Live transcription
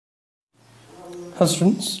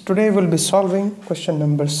Students, today we will be solving question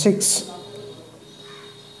number 6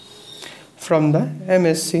 from the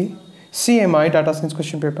MSc CMI Data Science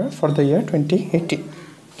question paper for the year 2018.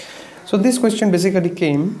 So this question basically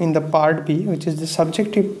came in the part B, which is the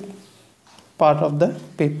subjective part of the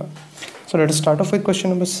paper. So let us start off with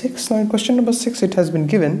question number 6. Now in question number 6 it has been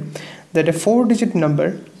given that a 4-digit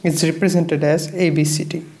number is represented as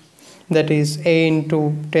ABCD. That is A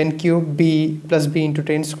into 10 cube, B plus B into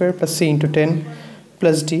 10 square plus C into 10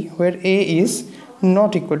 plus D, where A is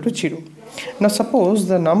not equal to 0. Now suppose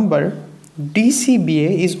the number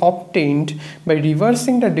DCBA is obtained by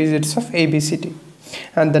reversing the digits of ABCD,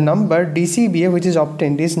 and the number DCBA which is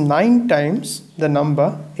obtained is 9 times the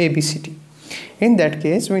number ABCD. In that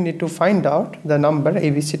case we need to find out the number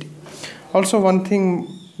ABCD. Also one thing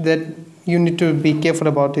that you need to be careful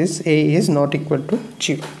about is A is not equal to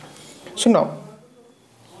 0. So now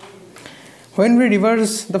when we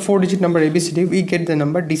reverse the 4-digit number ABCD, we get the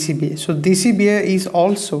number DCBA. So DCBA is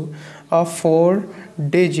also a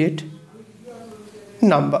 4-digit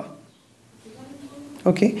number.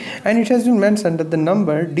 Okay, and it has been mentioned that the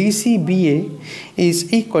number DCBA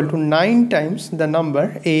is equal to 9 times the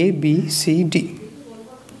number ABCD.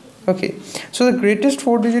 Okay, so the greatest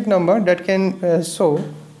 4-digit number that can so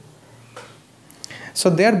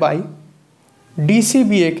thereby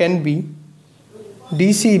DCBA can be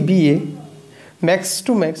DCBA max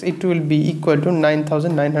to max, it will be equal to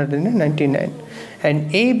 9999,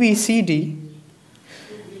 and ABCD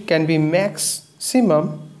can be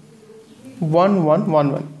maximum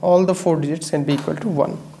 1111. All the 4 digits can be equal to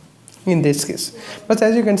 1 in this case. But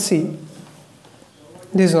as you can see,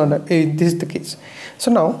 this is the case.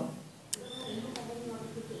 So now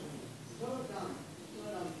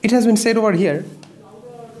it has been said over here.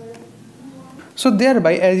 So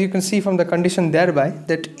thereby, as you can see from the condition thereby,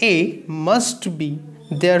 that A must be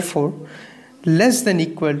therefore less than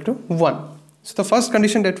equal to 1. So the first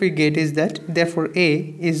condition that we get is that therefore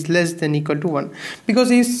A is less than equal to 1,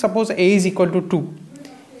 because suppose A is equal to 2.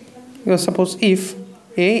 Because suppose if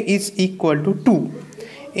A is equal to 2,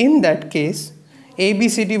 in that case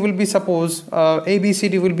ABCD will be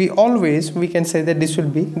ABCD will be always, we can say that this will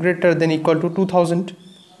be greater than equal to 2000,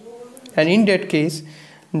 and in that case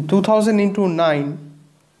 2000 into 9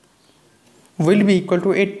 will be equal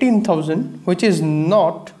to 18,000, which is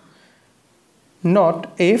not a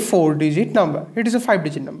 4-digit number, it is a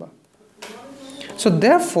 5-digit number. So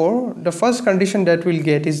therefore the first condition that we'll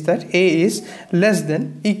get is that A is less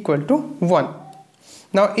than equal to 1.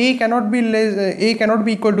 Now A cannot be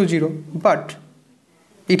equal to 0, but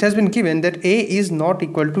it has been given that A is not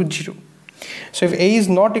equal to 0. So if A is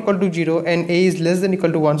not equal to 0 and A is less than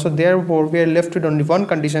equal to 1, so therefore we are left with only one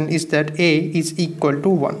condition, is that A is equal to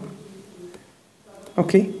 1.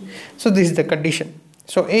 Okay, so this is the condition.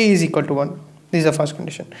 So A is equal to 1. This is the first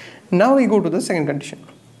condition. Now we go to the second condition.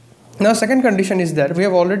 Now second condition is that we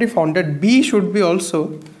have already found that B should be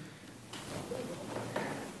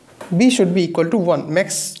equal to 1.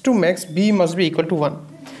 Max to max B must be equal to 1.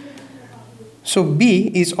 So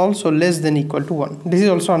B is also less than equal to 1. This is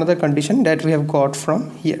also another condition that we have got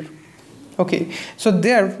from here. Okay, so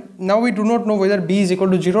there now we do not know whether B is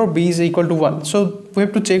equal to 0 or B is equal to 1. So we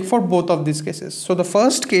have to check for both of these cases. So the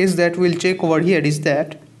first case that we'll check over here is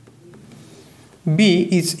that B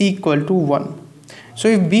is equal to 1. So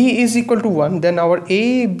if B is equal to 1, then our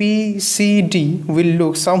ABCD will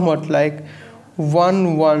look somewhat like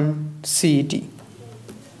 11CD.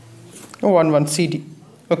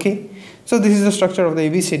 Okay, so this is the structure of the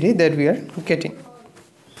ABCD that we are getting.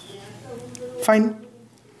 Fine.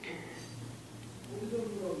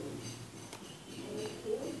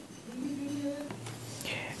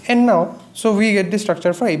 And now, so we get the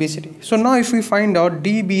structure for ABCD. So now if we find out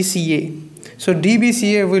DBCA, so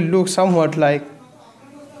DBCA will look somewhat like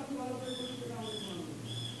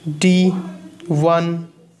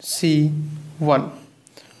D1C1,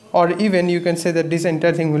 or even you can say that this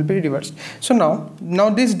entire thing will be reversed. So now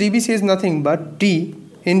this DBCA is nothing but D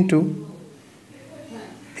into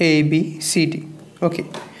ABCD. Okay,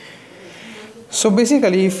 so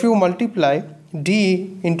basically if you multiply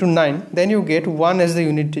D into 9, then you get 1 as the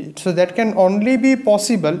unit digit. So that can only be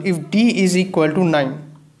possible if D is equal to 9.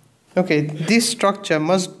 Okay, this structure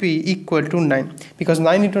must be equal to 9, because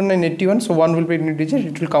 9 into 9 81, so 1 will be unit digit,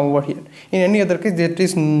 it will come over here. In any other case that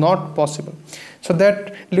is not possible. So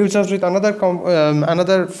that leaves us with another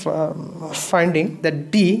finding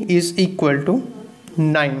that D is equal to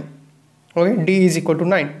 9. Okay, D is equal to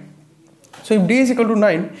 9. So if D is equal to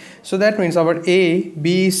 9, so that means our A,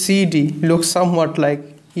 B, C, D looks somewhat like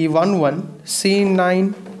E11,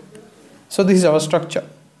 C9. So this is our structure.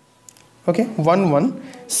 Okay, 11,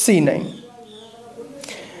 C9.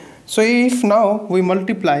 So if now we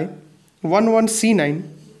multiply 11C9,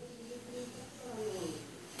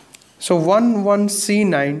 so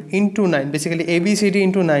 11C9 into 9, basically ABCD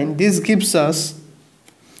into 9, this gives us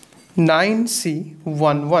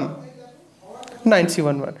 9C11.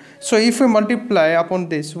 9C11. So if we multiply upon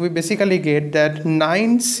this, we basically get that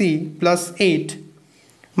 9C plus 8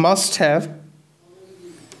 must have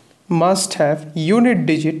unit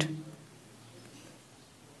digit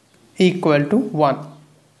equal to 1.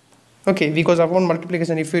 Okay, because upon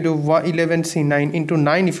multiplication, if you do 11C9 into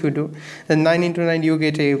 9, if you do, then 9 into 9, you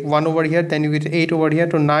get a 1 over here, then you get 8 over here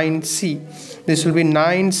to 9C. This will be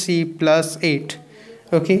 9C plus 8.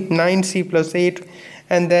 Okay, 9C plus 8,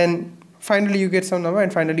 and then finally you get some number,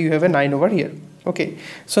 and finally you have a 9 over here. Okay,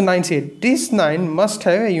 so 9C8. This 9 must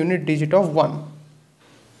have a unit digit of 1,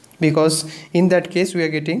 because in that case we are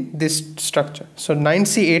getting this structure. So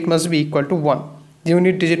 9C8 must be equal to 1. The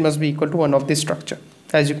unit digit must be equal to 1 of this structure,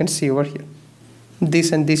 as you can see over here.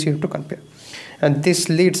 This and this you have to compare, and this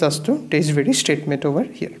leads us to this very statement over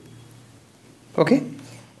here. Okay,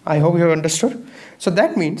 I hope you have understood. So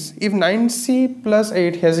that means if 9C plus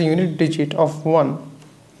 8 has a unit digit of 1,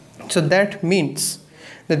 so that means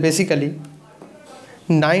that basically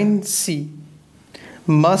 9C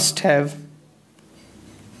must have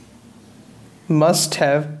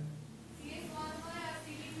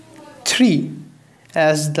 3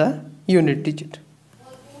 as the unit digit.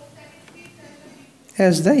 So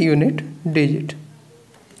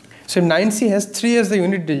if 9C has 3 as the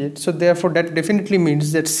unit digit, so therefore that definitely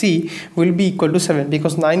means that C will be equal to 7,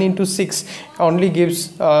 because 9 into 6 only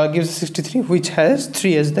gives 63, which has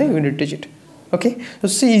 3 as the unit digit. Okay, so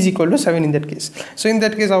C is equal to 7 in that case. So in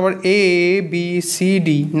that case our A, B, C,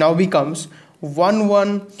 D now becomes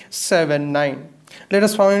 1179. Let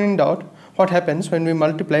us find out what happens when we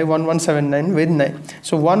multiply 1179 with 9.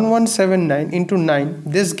 So 1179 into 9,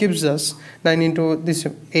 this gives us 9 into this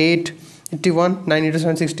 8, 81, 9 into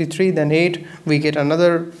 7, 63, then 8, we get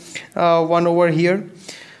another 1 over here.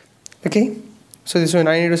 Okay, so this is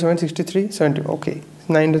 9 into 7, 63, 70, okay,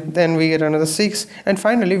 9, then we get another 6, and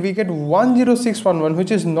finally we get 10611, which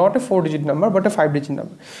is not a 4-digit number but a 5-digit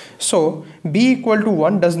number. So B equal to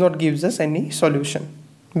 1 does not gives us any solution.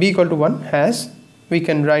 B equal to 1 has, we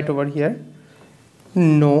can write over here,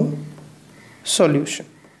 no solution.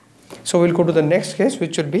 So we'll go to the next case,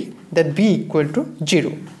 which will be that B equal to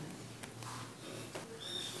 0.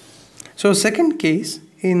 So second case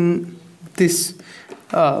in this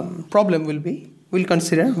problem will be, we'll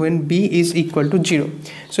consider when B is equal to 0.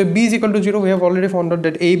 So if B is equal to 0, we have already found out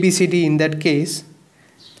that A, B, C, D in that case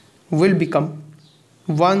will become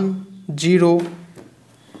 1, 0,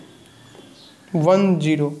 1,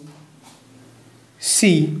 0,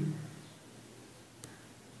 C,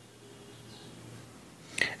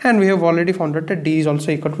 and we have already found out that D is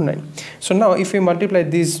also equal to 9. So now if we multiply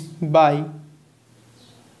this by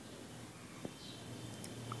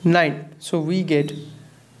 9, so we get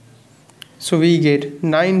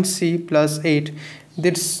 9C plus 8.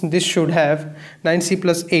 This should have 9C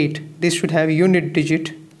plus 8. This should have unit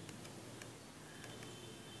digit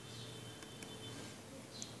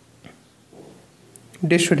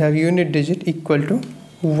equal to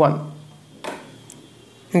 1.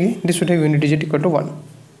 Okay, this should have unit digit equal to 1.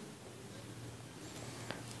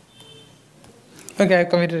 Okay, I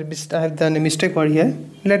have done a mistake over here.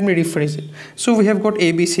 Let me rephrase it. So we have got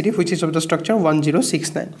ABCD, which is of the structure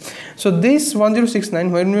 1069. So this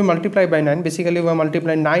 1069, when we multiply by 9, basically we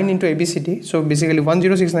multiply 9 into ABCD. So basically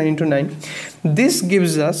 1069 into 9. This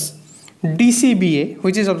gives us DCBA,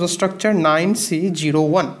 which is of the structure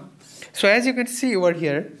 9C01. So as you can see over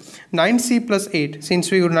here, 9C plus 8,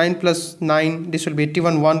 since we go 9 plus 9, this will be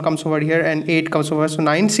 81, 1 comes over here and 8 comes over. So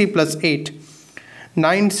 9C plus 8.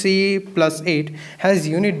 9C plus 8 has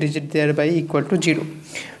unit digit thereby equal to 0.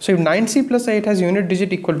 So if 9C plus 8 has unit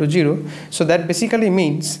digit equal to 0, so that basically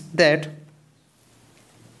means that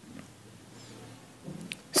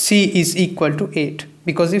C is equal to 8.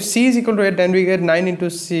 Because if C is equal to 8, then we get 9 into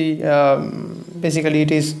C, basically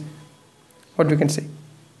it is, what we can say?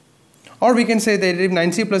 Or we can say that if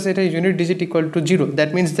 9C plus 8 has unit digit equal to 0,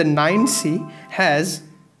 that means the 9C has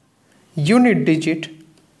unit digit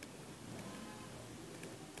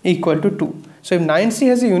equal to 2. So if 9C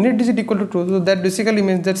has a unit digit equal to 2, so that basically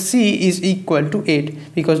means that C is equal to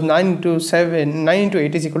 8, because 9 into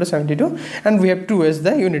 8 is equal to 72, and we have 2 as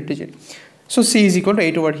the unit digit. So C is equal to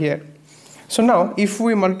 8 over here. So now if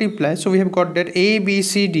we multiply, so we have got that A, B,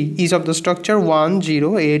 C, D is of the structure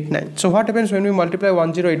 1089. So what happens when we multiply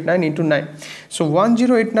 1089 into 9? So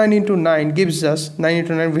 1089 into 9 gives us, 9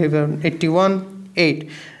 into 9 we have 81, 8.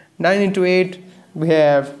 9 into 8 we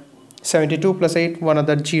have 72 plus 8, one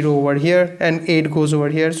other 0 over here, and 8 goes over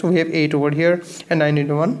here, so we have 8 over here and 9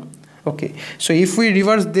 into 1. Okay, so if we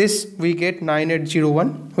reverse this, we get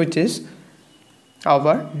 9801, which is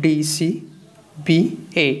our DCBA,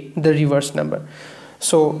 the reverse number.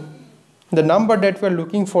 So the number that we are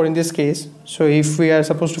looking for in this case, so if we are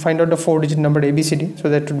supposed to find out the 4-digit number ABCD, so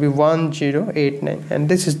that would be 1089, and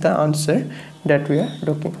this is the answer that we are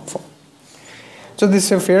looking for. So this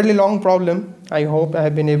is a fairly long problem. I hope I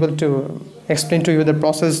have been able to explain to you the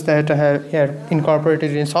process that I have here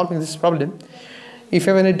incorporated in solving this problem. If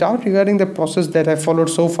you have any doubt regarding the process that I followed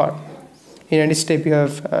so far, in any step you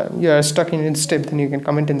are stuck in any step, then you can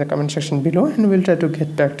comment in the comment section below, and we'll try to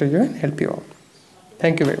get back to you and help you out.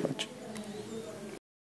 Thank you very much.